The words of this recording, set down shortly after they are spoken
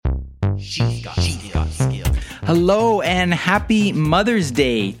She's got skills. Hello and happy Mother's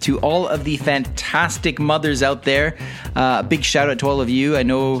Day to all of the fantastic mothers out there. A big shout out to all of you. I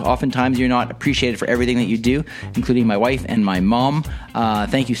know oftentimes you're not appreciated for everything that you do, including my wife and my mom.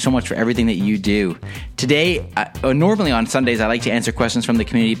 Thank you so much for everything that you do. Today, normally on Sundays, I like to answer questions from the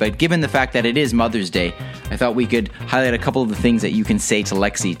community, but given the fact that it is Mother's Day, I thought we could highlight a couple of the things that you can say to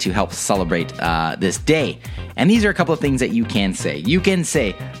Lexi to help celebrate this day. And these are a couple of things that you can say. You can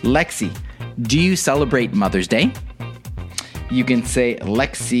say, Lexi, do you celebrate Mother's Day? You can say,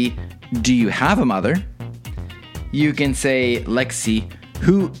 Lexi, do you have a mother? You can say, Lexi,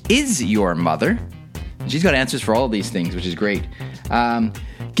 who is your mother? She's got answers for all of these things, which is great.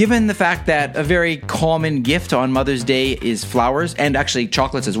 Given the fact that a very common gift on Mother's Day is flowers, and actually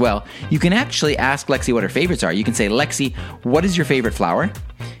chocolates as well, you can actually ask Lexi what her favorites are. You can say, Lexi, what is your favorite flower?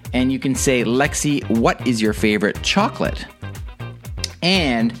 And you can say, Lexi, what is your favorite chocolate?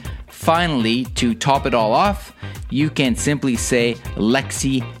 And finally, to top it all off, you can simply say,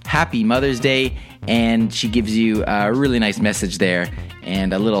 Lexi, happy Mother's Day, and she gives you a really nice message there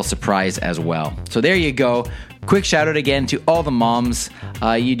and a little surprise as well. So there you go. Quick shout out again to all the moms.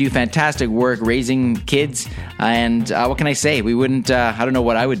 You do fantastic work raising kids, and what can I say? We wouldn't. I don't know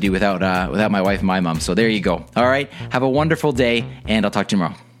what I would do without my wife and my mom. So there you go. All right, have a wonderful day, and I'll talk to you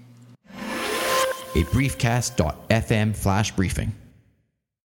tomorrow. A briefcast.fm flash briefing.